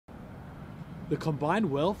The combined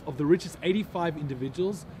wealth of the richest 85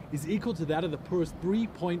 individuals is equal to that of the poorest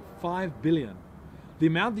 3.5 billion. The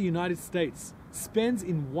amount the United States spends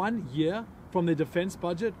in 1 year from their defense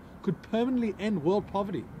budget could permanently end world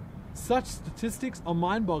poverty. Such statistics are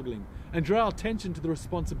mind-boggling and draw our attention to the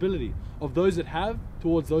responsibility of those that have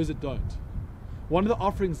towards those that don't. One of the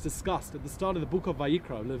offerings discussed at the start of the book of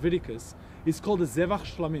Vayikra, Leviticus, is called the Zevach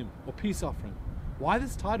Shlamim, or peace offering. Why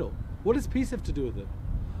this title? What does peace have to do with it?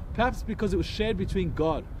 Perhaps because it was shared between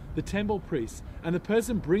God, the temple priest, and the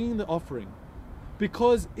person bringing the offering.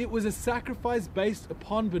 Because it was a sacrifice based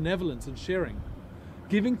upon benevolence and sharing.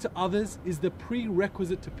 Giving to others is the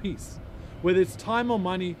prerequisite to peace. Whether it's time or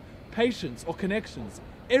money, patience or connections,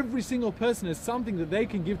 every single person has something that they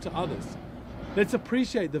can give to others. Let's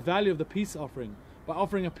appreciate the value of the peace offering by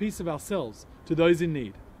offering a piece of ourselves to those in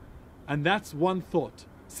need. And that's one thought.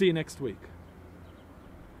 See you next week.